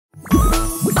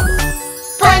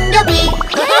Pandobi.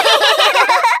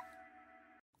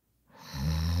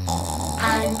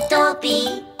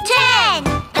 Pandobi. 10.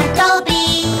 Pandobi.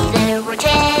 There were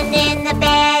 10 in the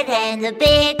bed, and the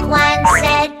big one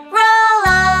said, roll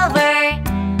over,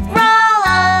 roll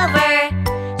over.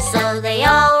 So they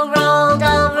all rolled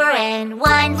over, and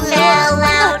one fell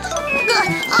out.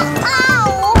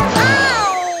 Ow!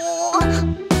 Ow!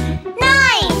 9.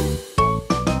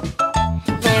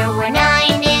 There were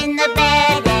 9 in the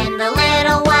bed, and the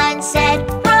little one said,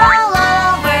 roll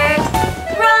over,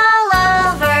 roll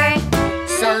over.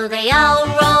 So they all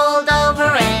rolled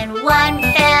over, and one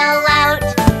fell out.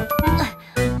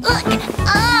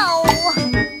 Ow!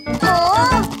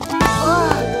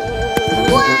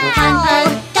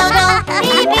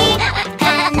 Pandobi,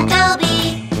 Pandobi.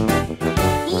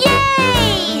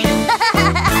 Yay!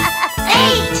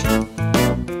 8.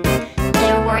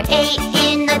 There were 8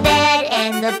 in the bed,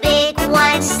 and the big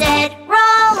one said,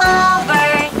 roll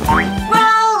over,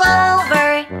 roll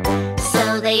over.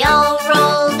 So they all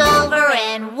rolled over,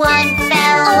 and one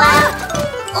fell out.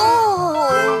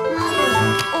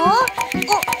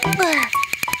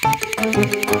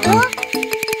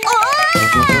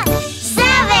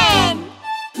 7.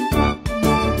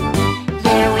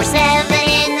 There were 7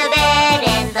 in the bed,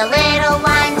 and the little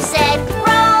one said,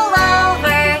 roll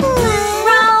over,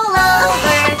 roll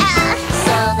over.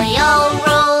 So they all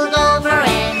rolled over,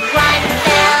 and one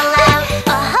fell out.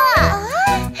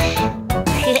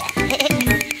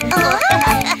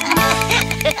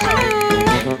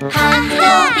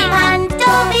 Pandobi,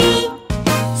 Pandobi.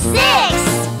 6.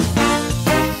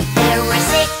 There were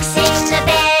 6 in the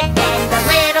bed, and the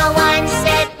little one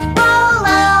said, roll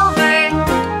over,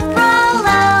 roll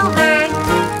over.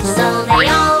 So they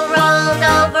all rolled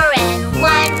over, and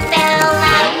one fell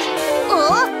out.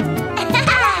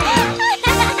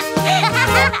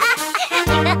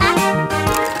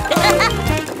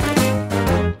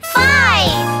 5.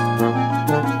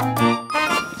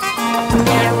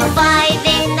 There were 5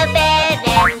 in the bed,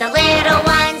 and the little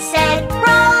one said,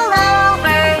 roll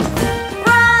over,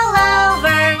 roll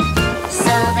over.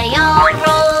 So they all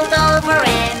rolled over,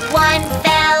 and one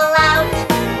fell out.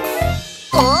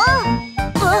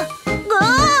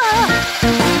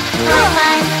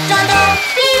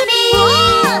 Pandobi.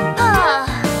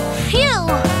 Phew.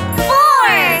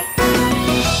 4.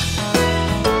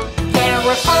 There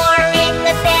were 4 in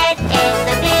the bed, and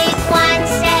the big one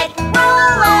said,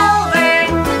 roll over,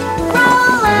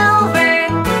 roll over.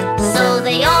 So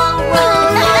they all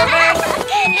rolled over.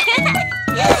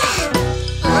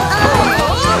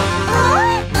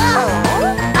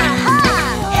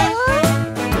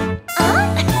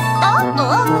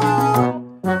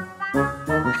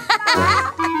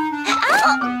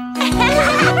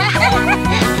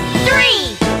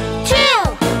 Three, 2,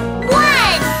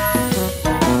 1.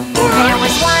 There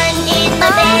was 1 in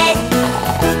the bed,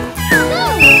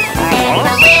 and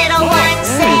the little one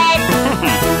said,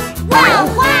 wow,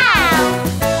 wow.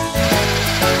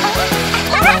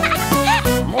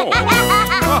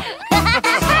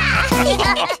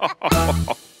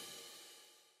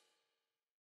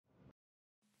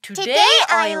 Today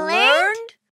I learned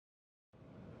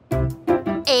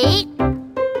 8,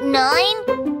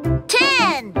 9,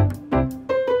 10.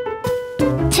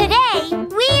 Today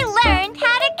we learned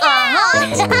how to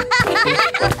count.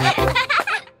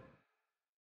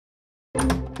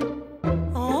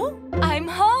 Oh, I'm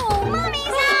home.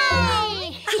 Mommy's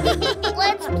home.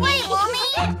 Let's play, Mommy.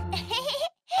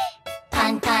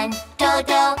 Pan, pan, do,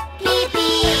 do, bee,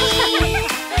 bee.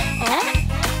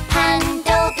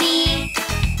 Pandobi.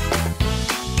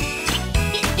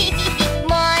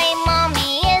 My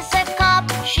mommy is a cop.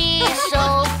 She's so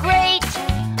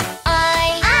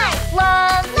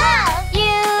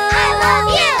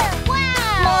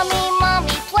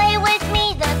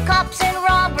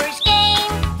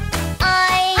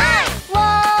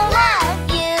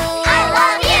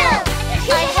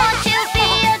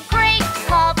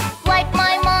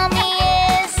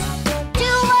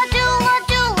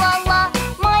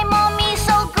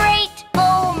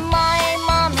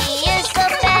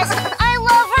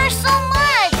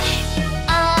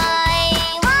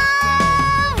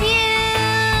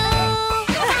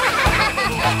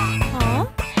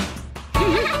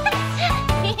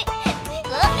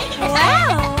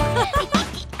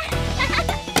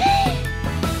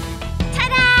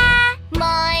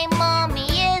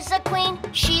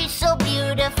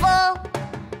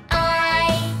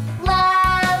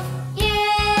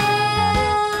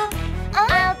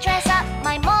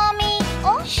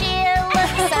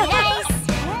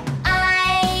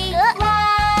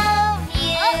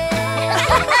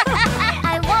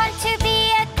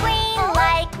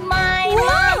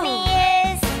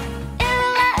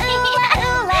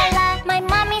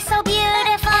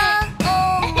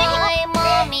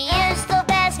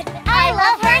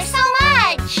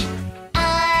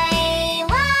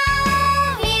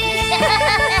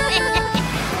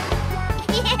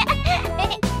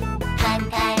Pan,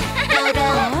 pan,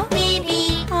 dodo, baby,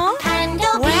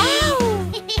 Pandobi.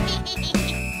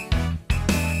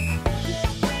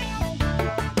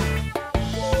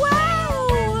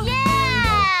 Wow!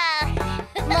 Yeah!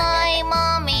 My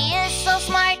mommy is so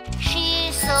smart.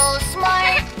 She's so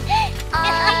smart.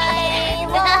 I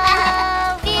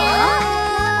love you.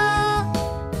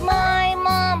 My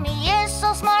mommy is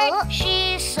so smart.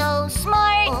 She's so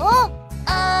smart.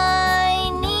 I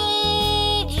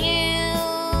need you.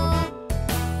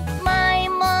 My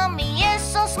mommy is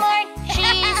so smart.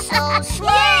 She's so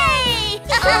smart.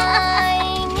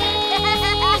 I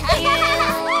need you.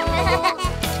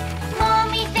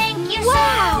 Mommy, thank you so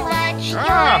much.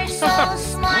 You're so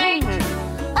smart.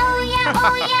 Oh yeah,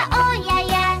 oh yeah, oh yeah,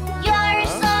 yeah. You're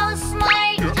so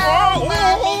smart. Oh,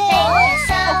 mommy, thank you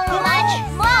so much.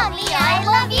 Mommy, I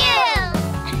love you.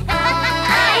 I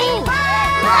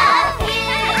love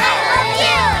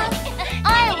you. I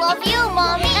love you,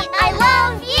 mommy. I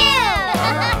love you.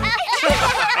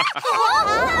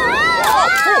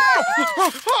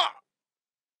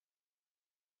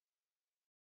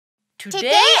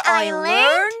 Today I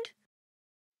learned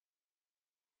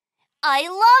I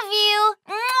love you.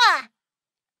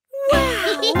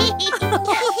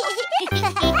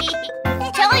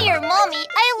 Tell your mommy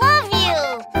I love you.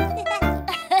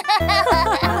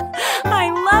 I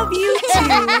love you too.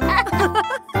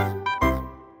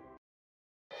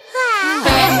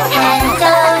 Pan, pan,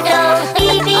 dodo,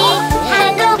 baby,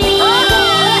 Pandobi.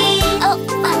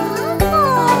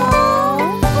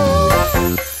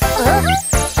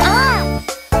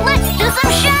 Let's do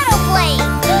some shadow play.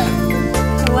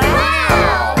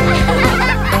 Wow!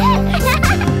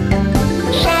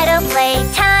 Shadow play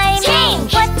time.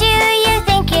 Change. What do you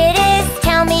think it is?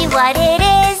 Tell me what it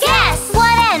is. Yes.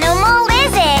 What animal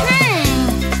is it?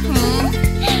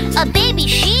 A baby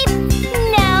sheep?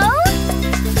 No.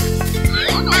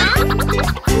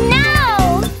 No.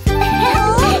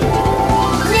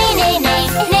 Nay, nay, nay,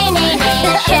 nay, nay, nay.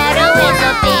 The shadow is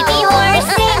a baby horse.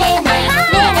 Nay, nay, nay,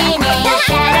 nay, nay, nay. The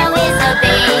shadow is a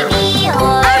baby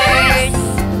horse.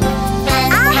 Pan,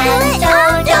 pan,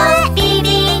 dodo,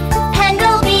 baby,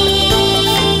 Pandobi.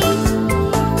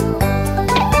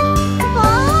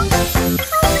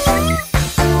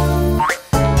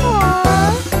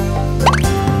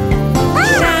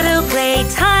 Shadow play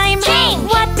time. Change.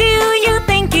 What do you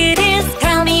think it is?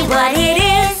 Tell me what it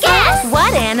is. Guess.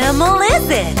 What animal is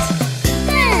it?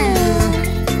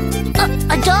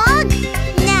 A dog?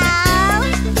 No.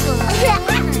 Meow,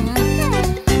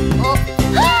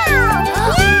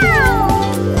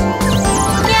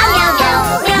 meow, meow,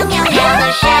 meow, meow, meow.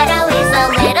 The shadow is a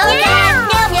little cat.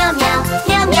 Meow, meow, meow,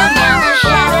 meow, meow, meow. The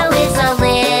shadow is a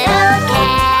little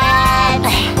cat.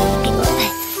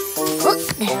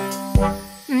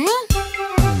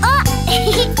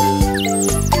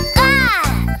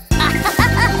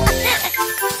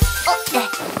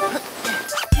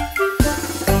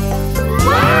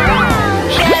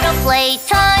 Shadow play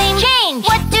time. Change.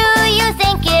 What do you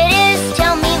think it is?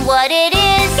 Tell me what it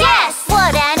is. Yes.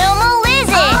 What animal is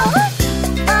it?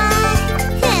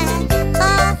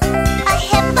 A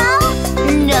hippo?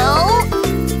 No.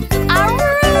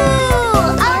 Aroo.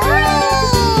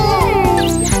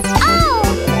 Oh.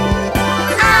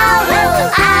 Aroo.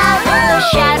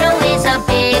 Shadow is a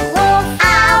big wolf.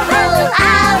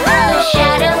 The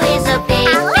shadow is a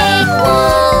big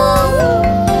wolf.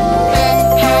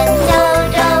 Pan,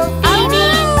 dodo, baby,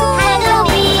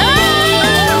 Pandobi.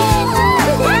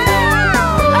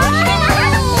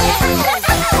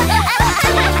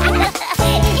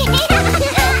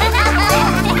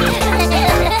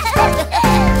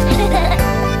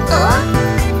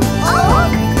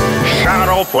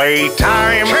 Shadow play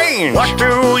time. Change. What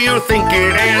do you think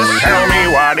it is? Tell me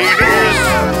what it is.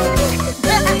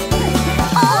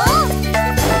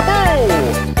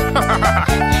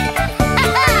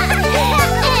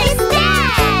 It's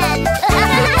Dad!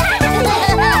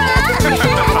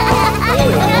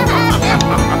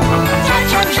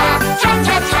 Cha-cha-cha,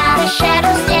 cha-cha-cha. The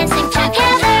shadows dancing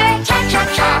together.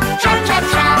 Cha-cha-cha,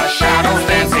 cha-cha-cha. The shadows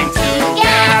dancing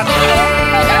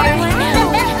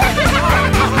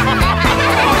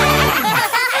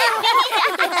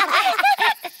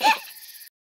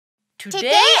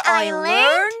Today I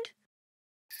learned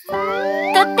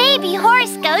The baby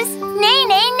horse goes neigh,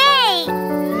 neigh, neigh.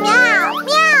 Meow,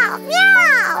 meow,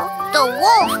 meow. The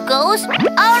wolf goes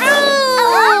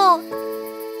aroo.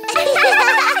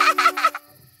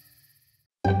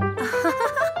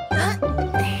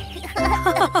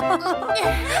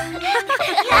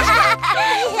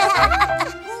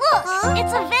 Look,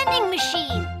 it's a vending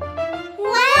machine.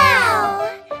 Wow.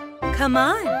 Come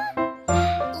on.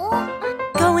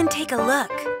 Go and take a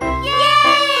look.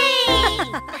 Yay!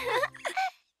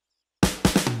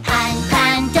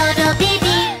 Pandobi,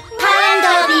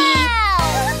 Pandobi.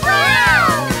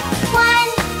 Wow! 1,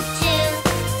 2,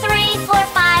 3, 4,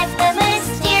 5. The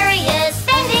mysterious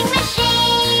vending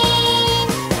machine.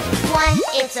 1,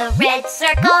 it's a red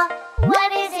circle.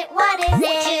 What is it? What is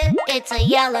it? 2, it's a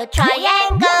yellow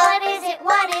triangle. What is it?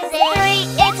 What is it?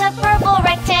 3, it's a purple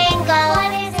rectangle.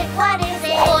 What is it? What is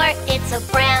it? 4, it's a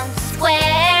brown square.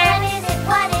 What is it?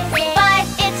 What is it? 5,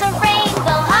 it's a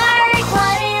rainbow heart.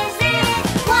 What is it?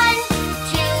 1,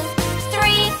 2,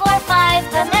 3, 4, 5.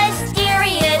 The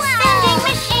mysterious vending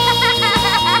machine.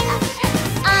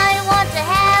 I want to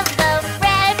have the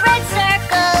red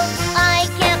circle. I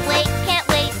can't wait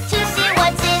to see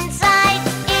what's inside.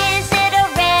 Is it a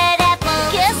red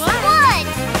apple? Guess what?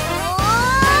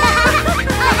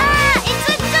 It's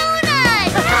a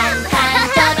donut!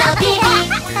 Pandobi,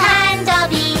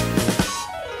 Pandobi.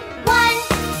 1,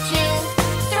 2,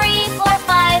 3, 4,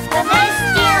 5. The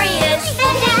mysterious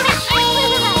vending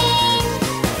machine.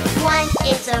 1,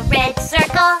 it's a red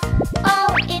circle.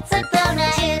 Oh, it's a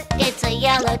donut. 2, it's a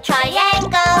yellow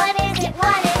triangle. What is it?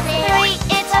 What is it? 3,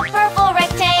 it's a purple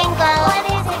rectangle. What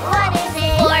is it? What is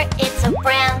it? 4, it's a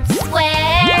brown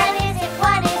square. What is it?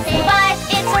 What is it? 5,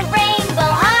 it's a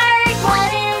rainbow heart.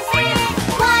 What is it?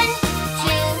 1,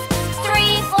 2,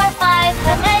 3, 4, 5.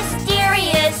 The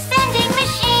mysterious vending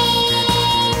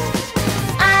machine.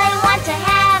 I want to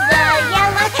have the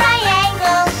yellow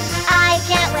triangle. I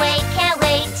can't wait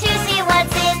to see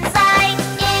what's inside.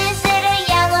 Is it a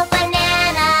yellow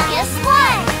banana? Guess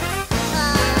what?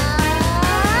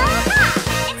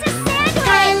 It's a sandwich.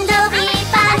 Pandobi,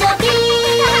 Pandobi.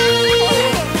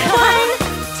 1,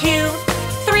 2,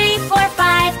 3, 4,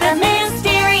 5. The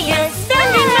mysterious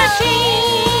vending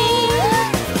machine.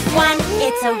 1,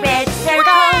 it's a red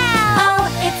circle. Oh,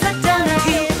 it's a donut.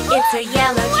 2, it's a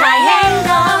yellow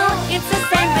triangle. It's a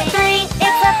sandwich. 3,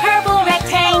 it's a purple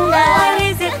rectangle. What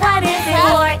is it? What is it?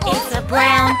 4, it's a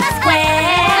brown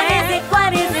square. What is it?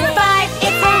 What is it? 5,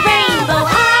 it's a rainbow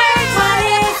heart. What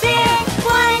is it?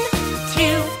 1,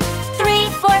 2, 3,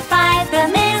 4, 5. The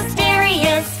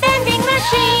mysterious vending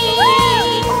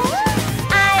machine.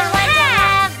 I want to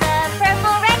have the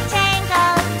purple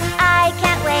rectangle. I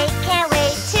can't wait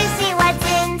to see what's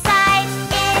inside.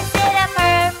 Is it a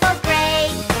purple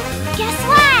grape? Guess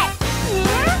what?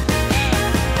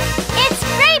 It's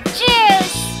grape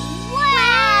juice!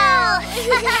 Wow!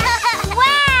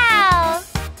 Wow!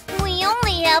 We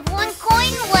only have 1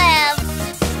 coin left.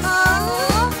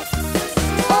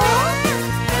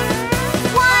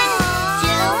 1,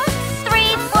 2,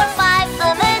 3, 4, 5.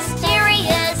 The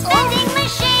mysterious vending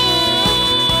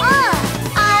machine.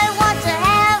 I want to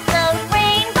have the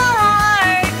rainbow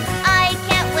heart. I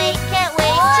can't wait to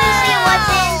see what's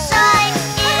inside.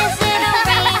 Is it a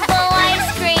rainbow ice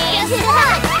cream? Guess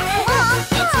what?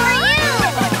 It's for you.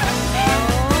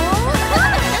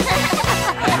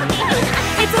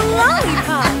 It's a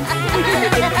lollipop.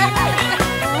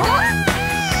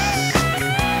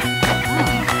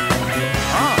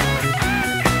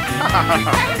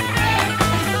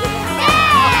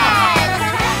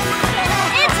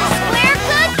 It's a square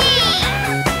cookie!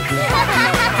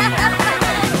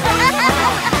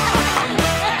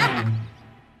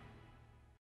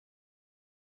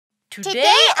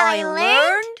 Today I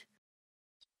learned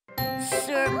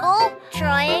circle,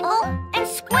 triangle, and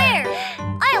square.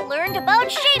 I learned about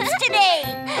shapes today.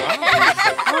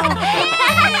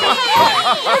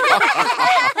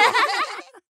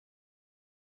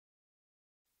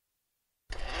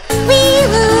 Wee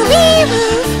woo,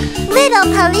 little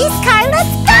police car,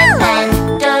 let's go!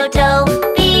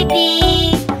 Pandobi,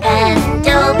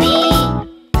 Pandobi.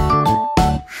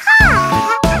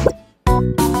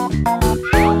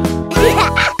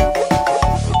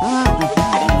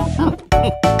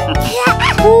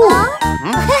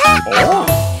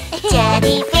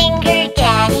 Daddy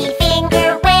finger,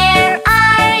 where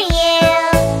are you?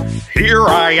 Here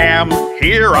I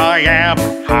am,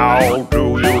 how do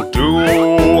you do?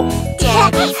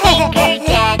 Daddy finger,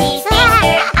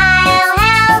 I'll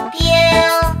help you.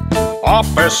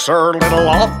 Officer, little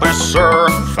officer,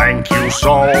 thank you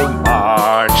so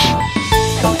much.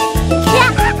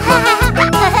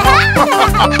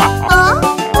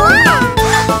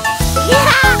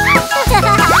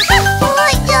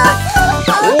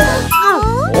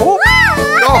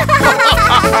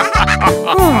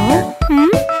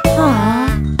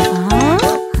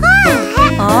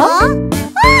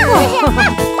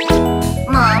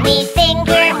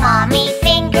 Mommy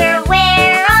finger,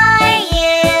 where are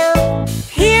you?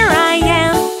 Here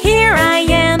I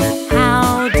am,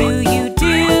 how do you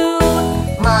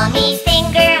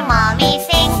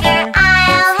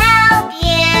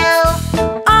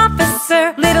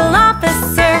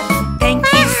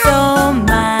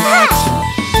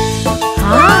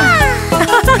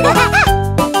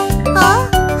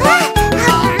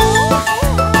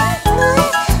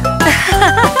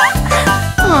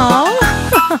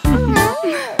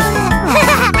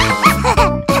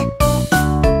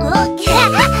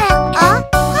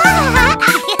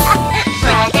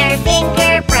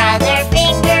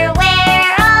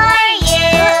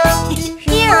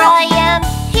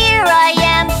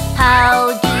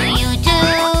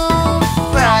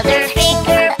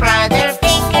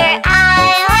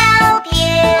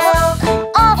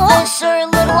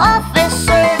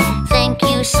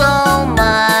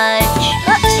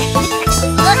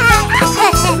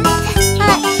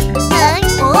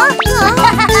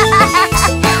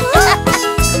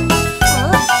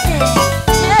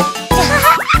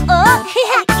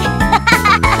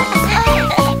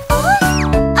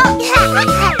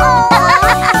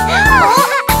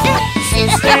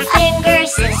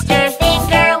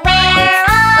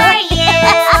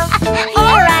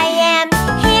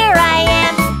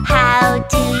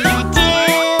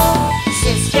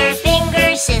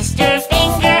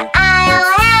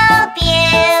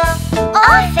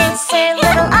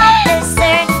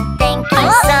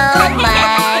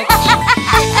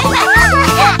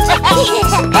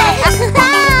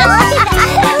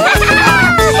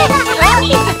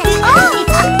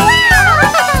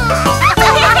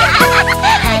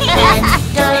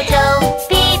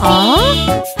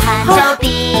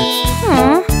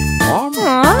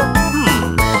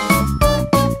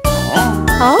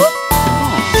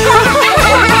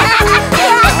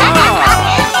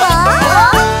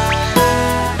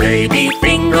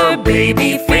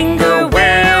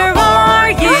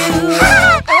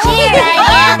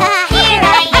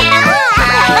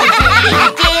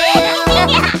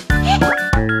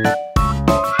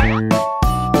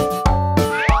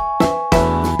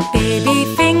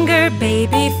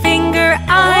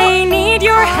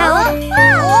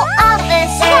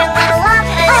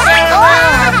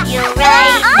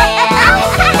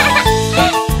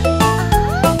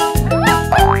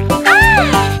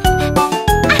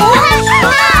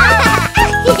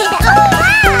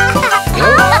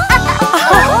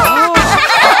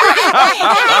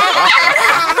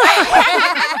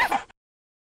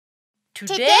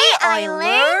Today I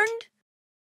learned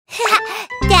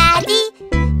Daddy,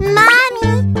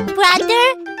 Mommy, brother,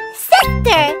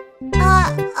 sister.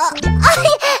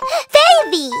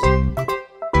 Baby.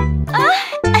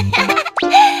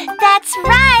 That's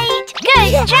right!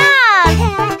 Good job!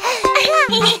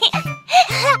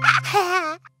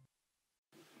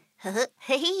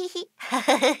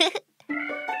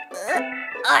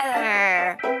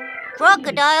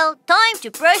 Crocodile, time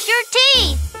to brush your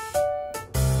teeth.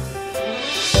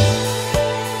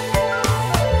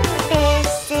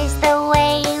 This is the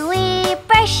way we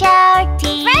brush our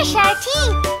teeth. Brush our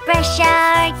teeth. Brush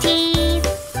our teeth.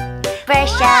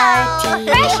 Brush our teeth.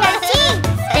 Brush our teeth.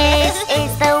 This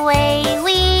is the way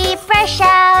we brush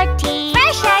our teeth.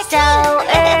 Brush our teeth. So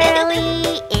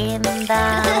early in the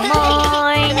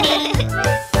morning.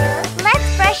 Let's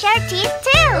brush our teeth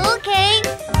too. Okay.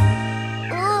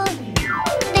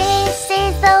 This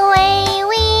is the way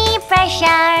we brush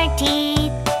our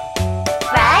teeth.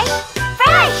 Brush,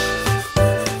 brush,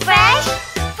 brush,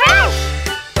 brush.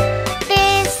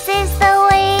 This is the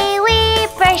way we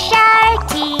brush our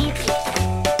teeth.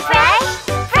 Brush,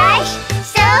 brush,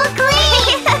 so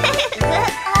clean.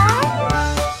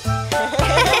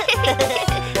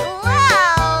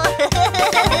 Wow.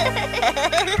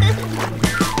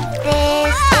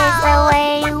 This is the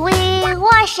way we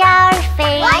wash our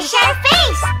face. Wash our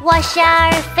face. Wash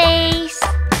our face.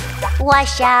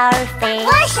 Wash our face.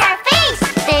 Wash our face.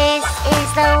 This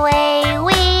is the way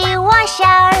we wash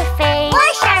our face.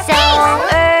 Wash our face. So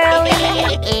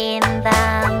early in the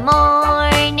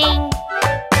morning.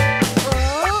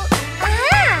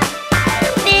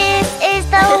 This is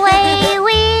the way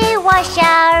we wash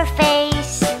our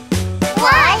face.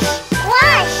 Wash,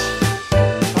 wash,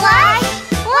 wash,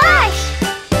 wash.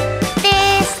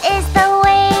 This is the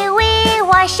way we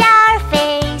wash our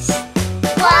face.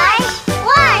 Wash,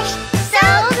 wash, so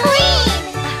clean.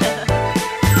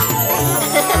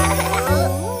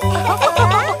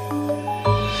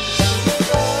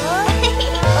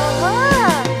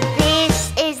 This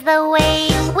is the way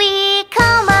we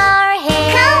comb our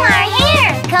hair. Comb our hair.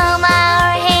 Comb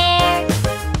our hair.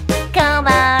 Comb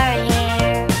our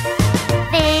hair.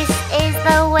 This is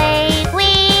the way we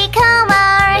comb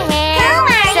our hair. Comb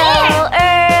our hair. So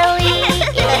early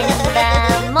in the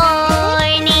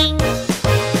morning.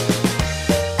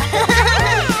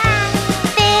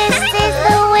 This is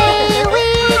the way we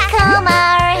comb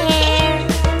our hair.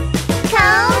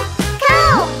 Comb,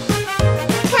 comb,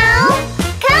 comb,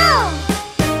 comb.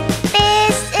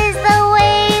 This is the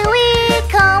way we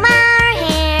comb our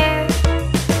hair.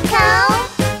 Comb,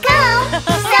 comb,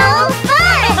 so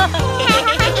fun!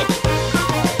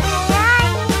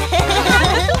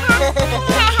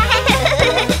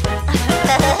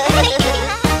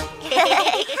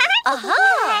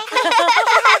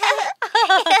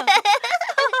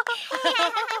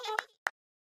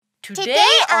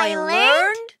 Today I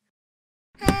learned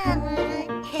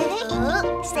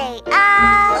Say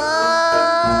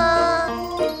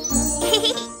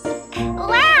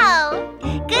Wow!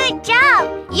 Good job!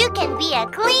 You can be a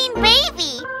clean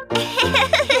baby!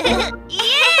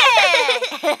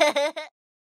 Yeah!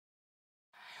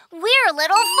 We're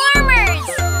little farmers!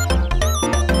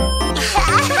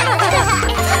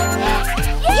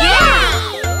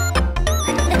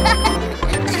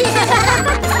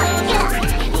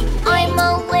 I'm a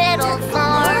little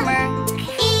farmer,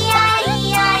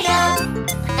 E-I-E-I-O.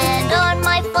 And on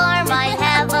my farm I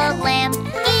have a lamb,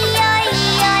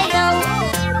 E-I-E-I-O.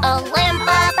 A lamb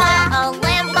ba-ba,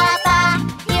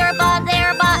 here ba,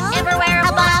 there ba, everywhere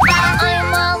ba-ba.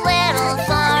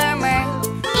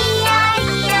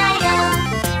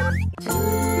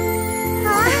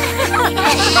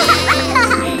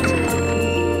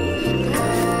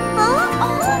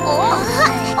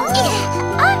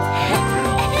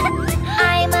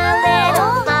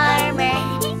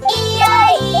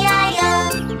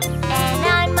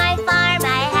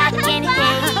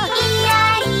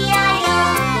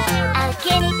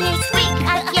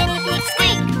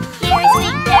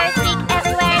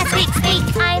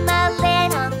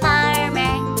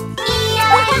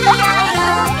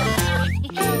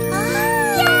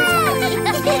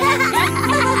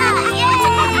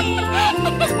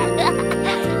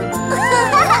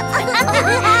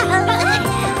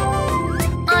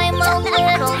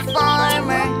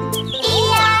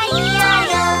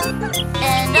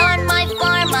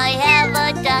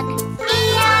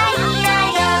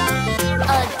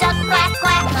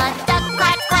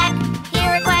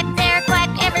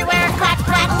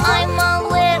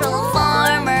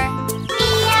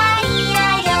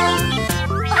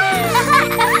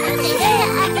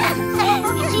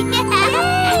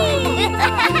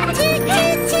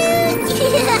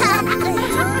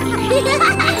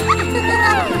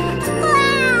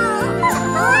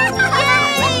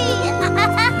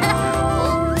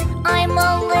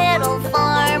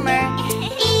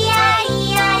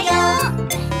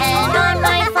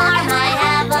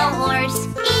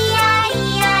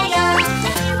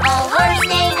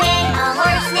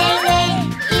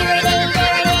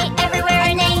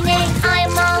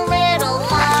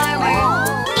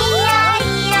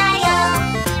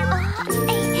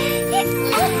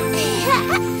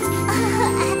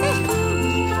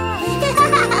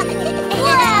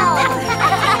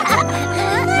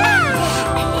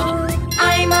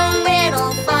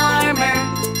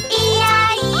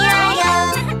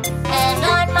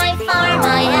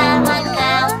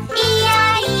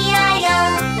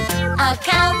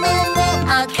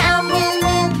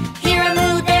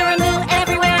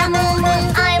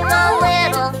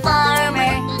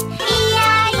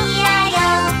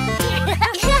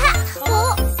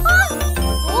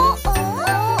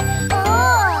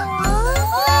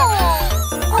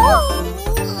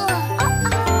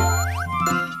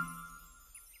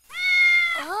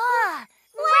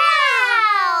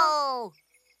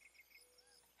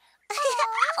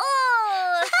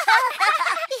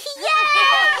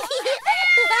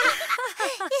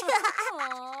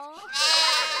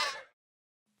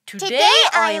 Today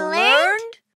I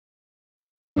learned...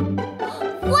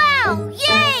 Wow!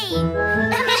 Yay!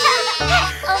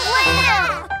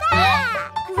 Wow!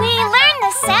 We learned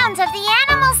the sounds of the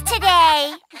animals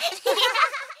today.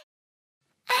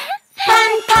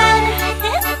 Pun pun,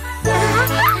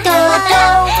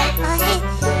 dodo,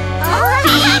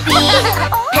 bee bee,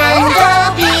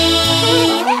 Pandobi.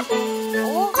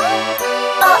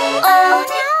 Uh-oh,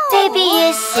 baby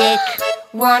is sick.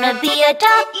 Wanna be a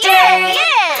doctor?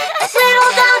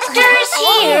 Little doctor's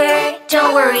here.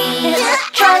 Don't worry,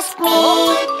 trust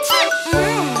me.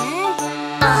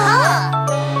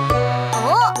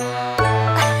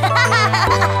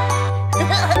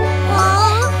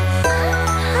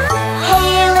 Hey,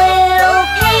 little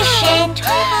patient,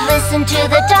 listen to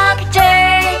the doctor.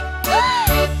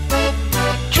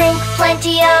 Drink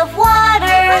plenty of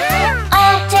water.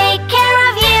 I'll take care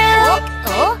of you.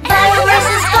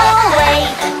 Viruses go away.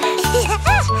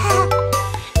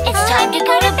 It's time to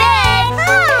go to bed.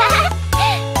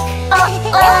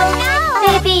 Uh-oh,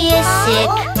 baby is sick.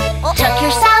 Tuck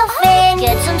yourself in,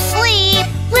 get some sleep.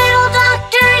 Little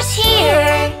doctor's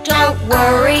here. Don't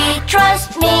worry,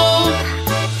 trust me.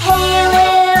 Hey,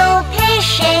 little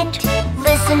patient,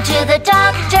 listen to the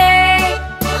doctor.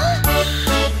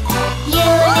 You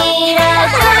need a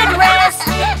good rest.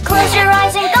 Close your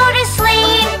eyes and go to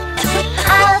sleep.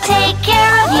 I'll take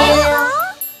care of you.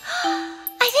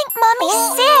 I think Mommy's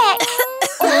sick.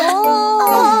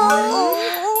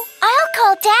 I'll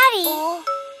call Daddy.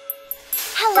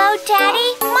 Hello, Daddy.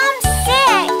 Mom's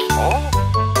sick.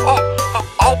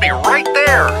 I'll be right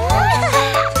there.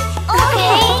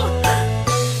 Okay.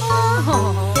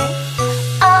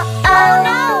 Uh-oh,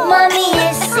 no. Mommy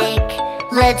is sick.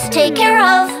 Let's take care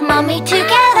of Mommy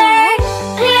together.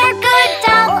 We're good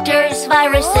doctors.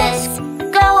 Viruses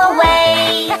go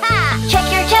away. Check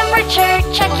your temperature,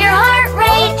 check your heart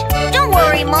rate. Don't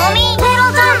worry, Mommy.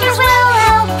 Little doctors will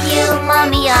help you.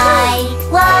 Mommy, I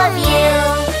love you.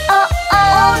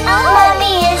 Uh-oh,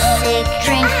 Mommy is sick.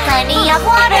 Drink plenty of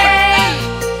water.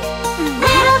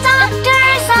 Little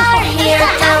doctors are here.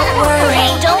 Don't worry,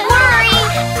 don't worry.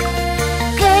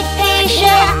 Good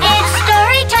patient, it's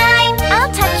story time.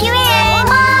 I'll tuck you in.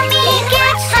 Mommy,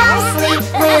 get some sleep.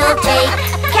 We'll take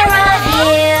care of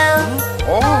you.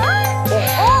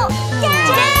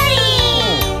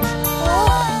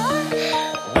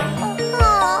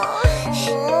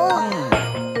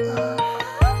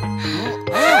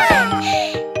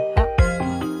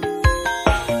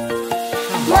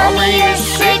 Mommy is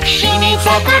sick, she needs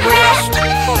a good rest.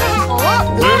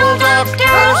 Little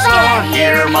doctors are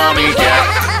here, Mommy, get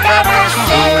better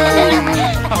soon.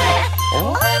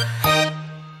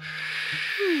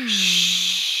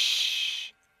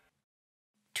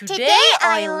 Today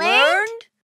I learned...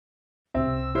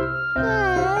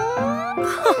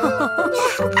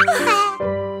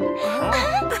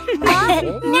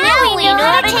 Now we know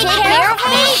how to take care of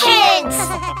patients.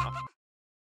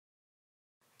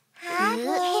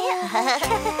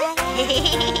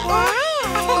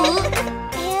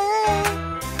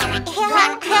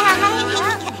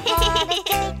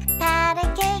 Pat a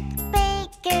cake,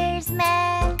 baker's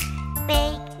man.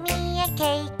 Bake me a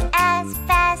cake as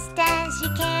fast as you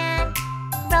can.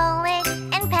 Roll it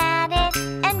and pat it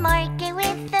and mark it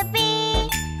with a B.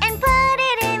 And put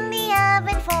it in the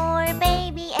oven for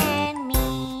baby and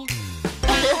me.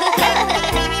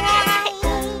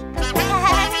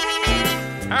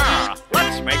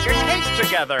 Let's make a cake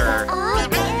together.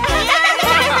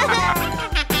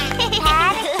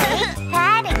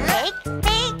 Pat a cake,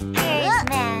 baker's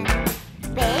man.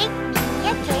 Bake me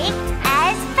a cake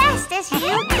as fast as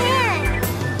you can.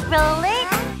 Roll it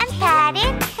and pat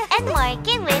it and mark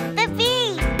it with the B.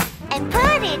 And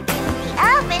put it in the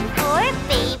oven for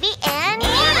baby and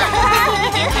me.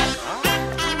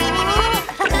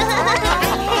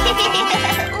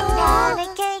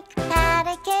 Pat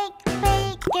a cake,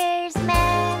 baker's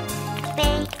man.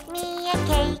 Bake me a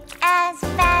cake as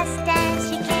fast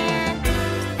as you can.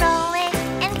 Roll it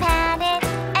and pat it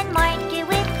and mark it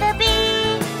with the B.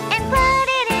 And put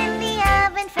it in the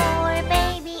oven for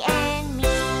baby and me.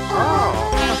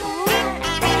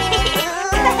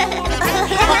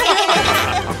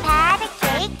 Pat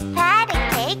a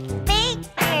cake,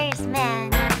 baker's man.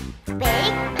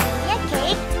 Bake me a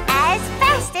cake as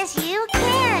fast as you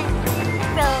can.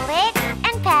 Roll it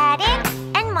and pat it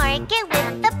and mark it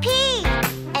with the P.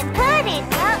 And put it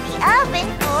in the oven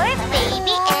for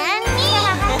baby and me.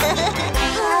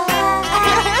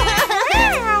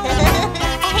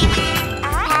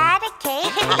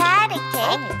 Pat a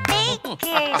cake,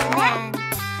 baker's man.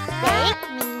 Bake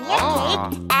me a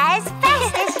cake as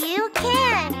fast as you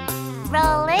can.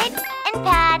 Roll it and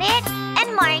pat it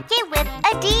and mark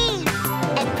a D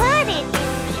and put it in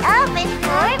the oven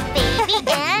for baby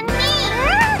and me.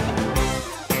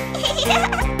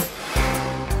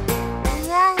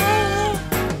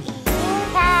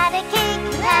 Pat a cake,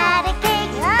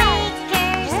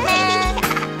 baker's man.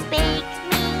 Bake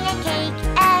me a cake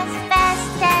as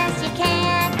fast as you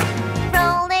can.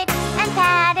 Roll it and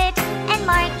pat it and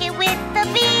mark it with the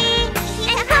B.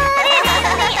 And put it in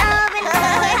the oven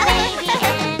for baby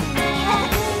and me.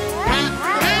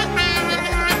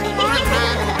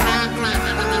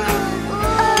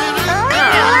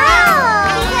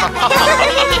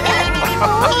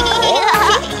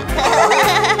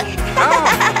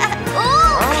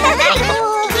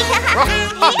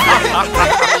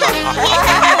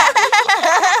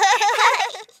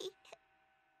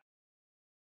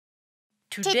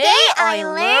 Today I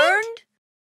learned.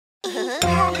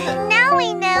 Now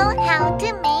we know how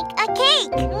to make a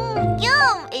cake.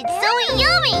 Yum! It's so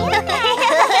yummy!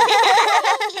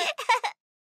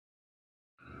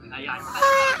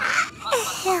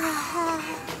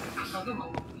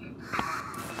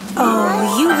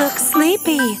 Oh, you look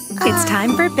sleepy. It's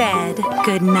time for bed.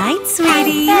 Good night,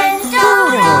 sweetie. Time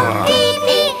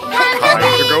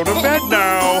to go to bed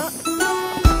now.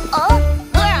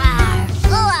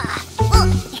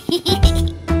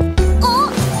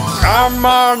 Come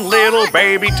on, little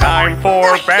baby, time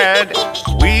for bed.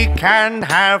 We can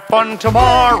have fun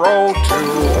tomorrow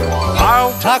too.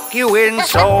 I'll tuck you in,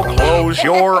 so close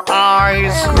your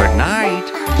eyes. Good night,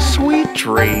 sweet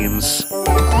dreams.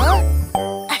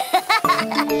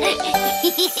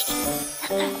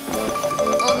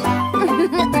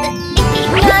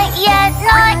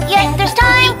 Not yet, there's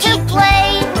time to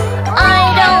play.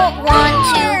 I don't want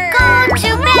to go to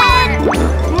bed.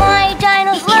 My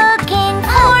dino's looking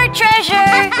for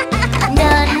treasure.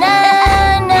 Na na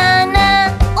na na.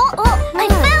 Oh, I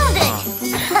found it.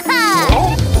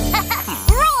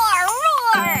 Roar,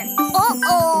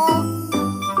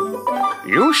 roar.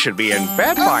 You should be in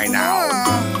bed by now.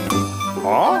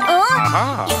 Huh?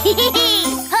 Uh-huh.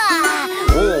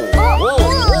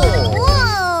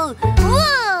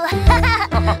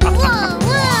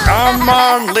 Come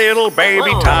on, little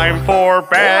baby, time for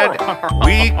bed.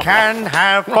 We can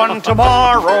have fun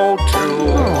tomorrow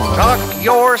too. Tuck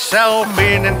yourself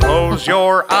in and close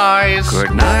your eyes.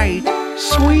 Good night,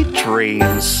 sweet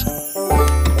dreams.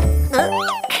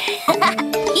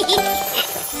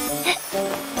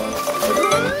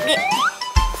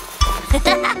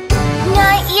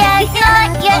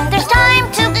 Not yet, there's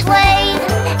time to play.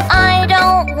 I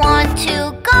don't want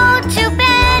to go to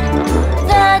bed.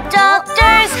 The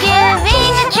doctor's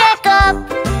giving a checkup.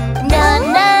 Na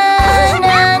na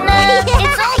na na.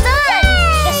 It's all done.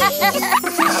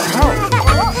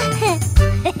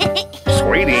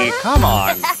 Sweetie, come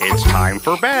on. It's time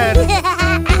for bed.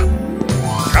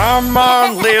 Come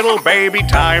on, little baby,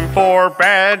 time for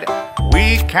bed.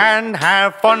 We can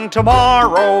have fun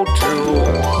tomorrow too.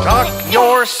 Tuck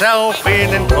yourself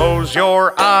in and close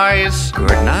your eyes.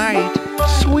 Good night,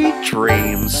 sweet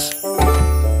dreams.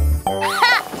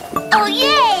 Oh,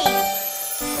 yay!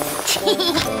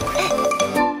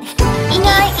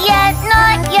 Not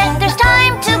yet, there's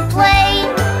time to play.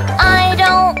 I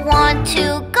don't want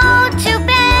to go to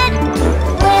bed.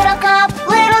 Little cup,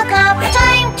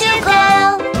 time to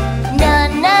go. Na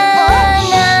na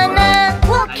na na.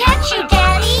 We'll catch you,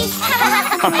 Daddy.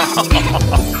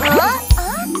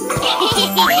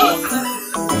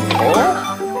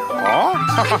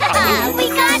 We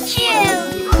got you.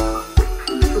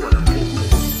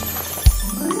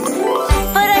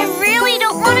 But I really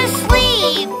don't want to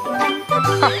sleep.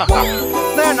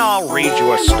 Then I'll read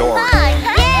you a story.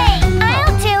 Yay!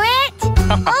 I'll do it.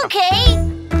 Okay.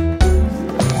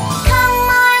 Come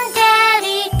on,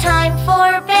 Daddy, time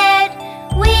for bed.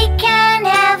 We can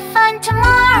have fun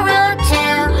tomorrow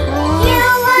too. You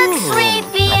look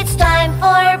sleepy, it's time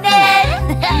for bed.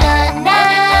 Na na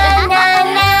na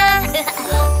na.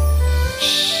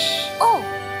 Shh. Oh.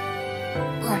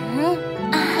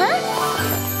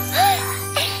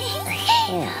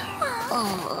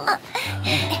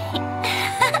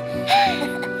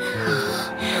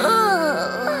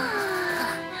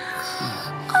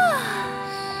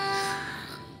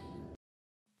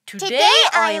 Today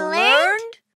I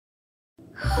learned.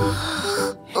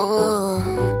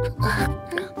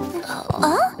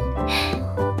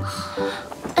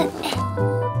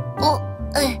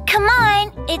 Come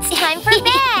on, it's time for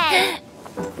bed.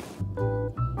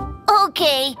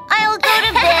 Okay, I'll go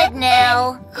to bed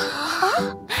now.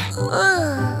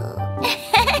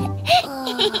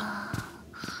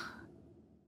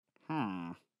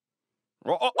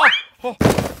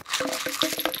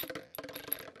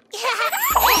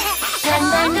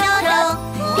 Pandobi,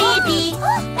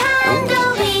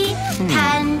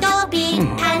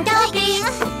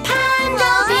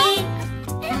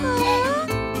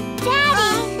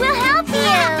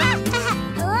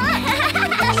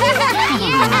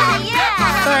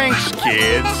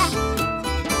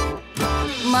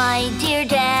 dear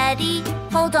Daddy,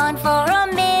 hold on for a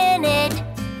minute.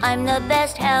 I'm the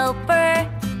best helper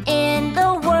in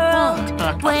the world.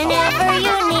 Whenever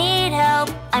you need help,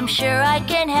 I'm sure I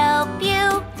can help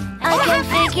you. I can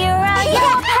figure out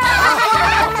your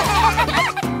problem.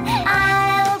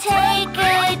 I'll take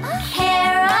good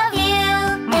care of you,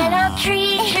 and I'll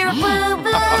treat your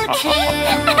boo-boo too.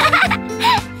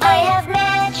 I have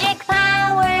magic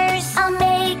powers, I'll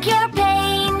make your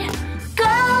pain go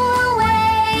away.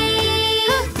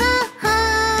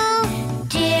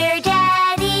 Dear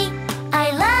Daddy, I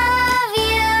love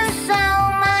you so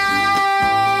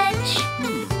much.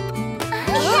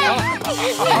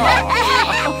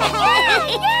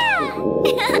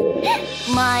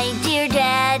 My dear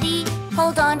Daddy,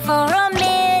 hold on for a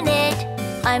minute.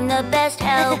 I'm the best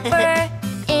helper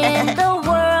in the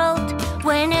world.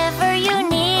 Whenever you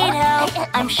need help,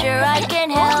 I'm sure I can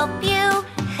help you.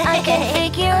 I can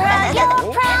figure out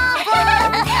your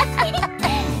problem.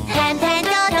 Pan, pan,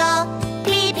 dodo,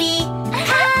 bee, bee,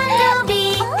 Pandobi.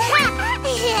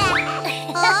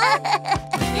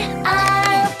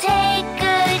 I'll take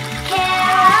good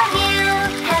care of you.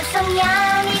 Have some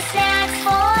yummy snacks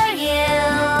for you.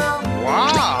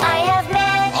 Wow! I have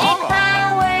magic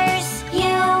powers.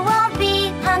 You won't be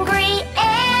hungry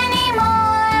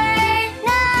anymore.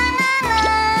 Na, na,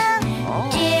 na.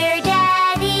 Dear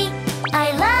Daddy, I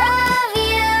love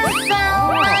you so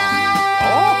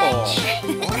much.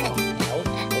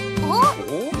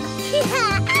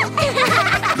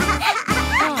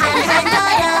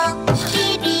 Pandodo,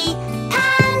 Bibi,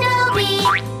 Pandobi,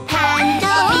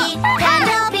 Pandobi,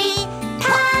 Pandobi,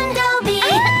 Pandobi.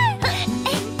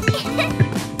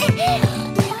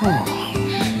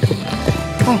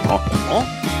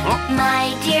 My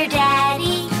dear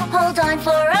Daddy, hold on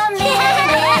for a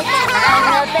minute. I'm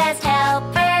the best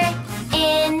helper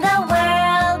in the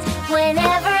world.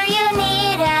 Whenever you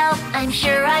need help, I'm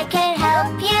sure I can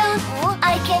help you.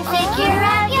 I can figure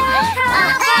out your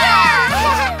problem.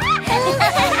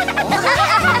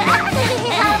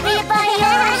 I'll be by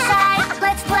your side.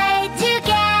 Let's play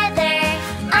together.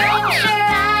 I'm sure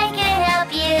I can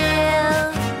help you.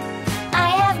 I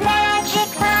have magic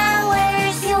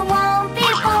powers. You won't be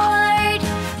bored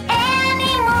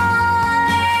anymore.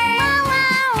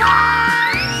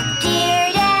 Dear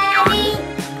Daddy,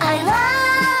 I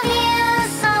love you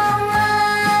so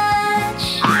much.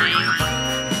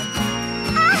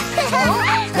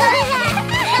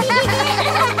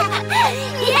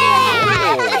 Yeah!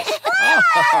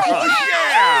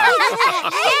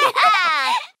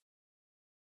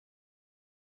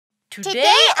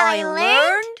 Today I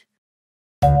learned